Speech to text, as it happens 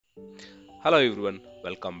Hello everyone,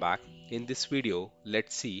 welcome back. In this video,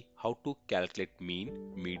 let's see how to calculate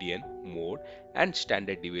mean, median, mode and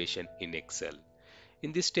standard deviation in Excel.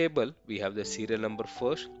 In this table, we have the serial number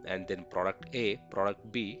first and then product A,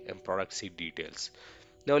 product B and product C details.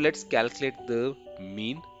 Now let's calculate the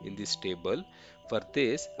mean in this table. For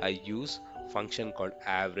this, I use function called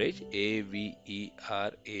average, A-V-E-R-A-G-E,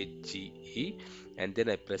 and then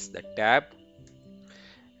I press the tab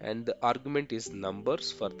and the argument is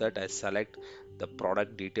numbers. For that I select the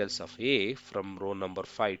product details of A from row number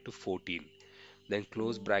 5 to 14, then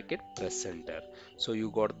close bracket, press enter. So you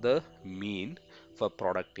got the mean for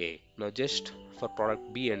product A. Now just for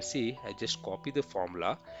product B and C, I just copy the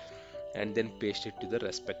formula and then paste it to the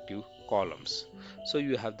respective columns. So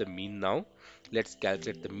you have the mean. Now let's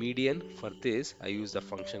calculate the median. For this I use the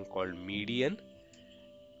function called median.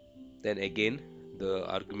 Then again the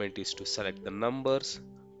argument is to select the numbers,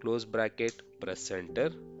 close bracket, press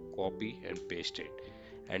enter, copy and paste it.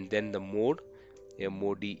 And then the mode,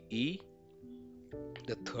 MODE,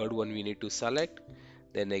 the third one we need to select.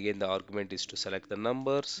 Then again the argument is to select the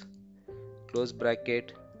numbers, close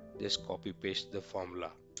bracket, just copy paste the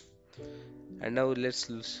formula. And now let's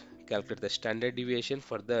calculate the standard deviation.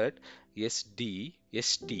 For that, SDEVA,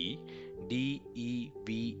 this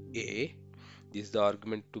is the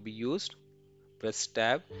argument to be used. Press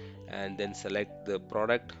tab and then select the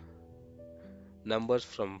product numbers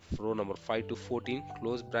from row number 5 to 14,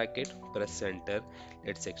 close bracket, press enter.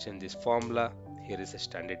 Let's extend this formula. Here is a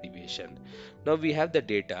standard deviation. Now we have the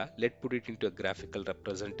data. Let's put it into a graphical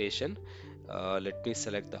representation. Let me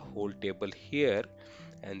select the whole table here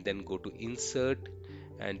and then go to insert,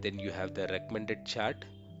 and then you have the recommended chart.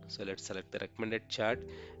 So let's select the recommended chart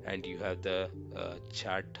and you have the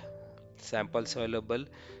chart samples available.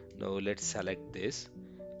 Now let's select this,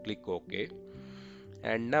 click OK,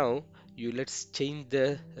 and now you let's change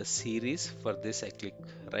the series. For this I click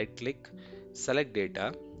right click, select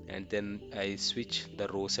data, and then I switch the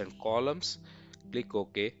rows and columns, click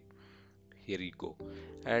OK. Here you go.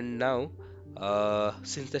 And now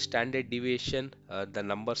since the standard deviation, the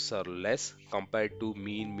numbers are less compared to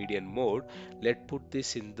mean, median, mode, let's put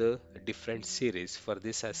this in the different series. For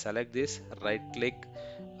this I select this, right click,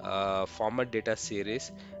 format data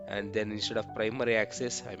series, and then instead of primary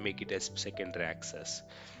axis I make it as secondary axis.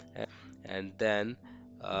 And then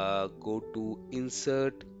go to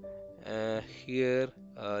insert. Here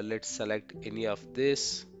let's select any of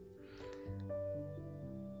this,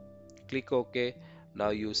 click OK. Now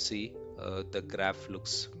you see the graph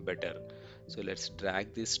looks better. So let's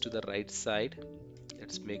drag this to the right side.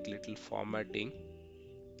 Let's make little formatting.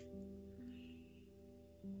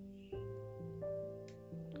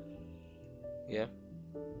 Yeah,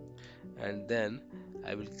 and then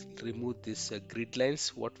I will remove this grid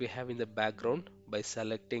lines what we have in the background by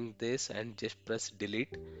selecting this and just press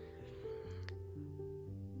delete.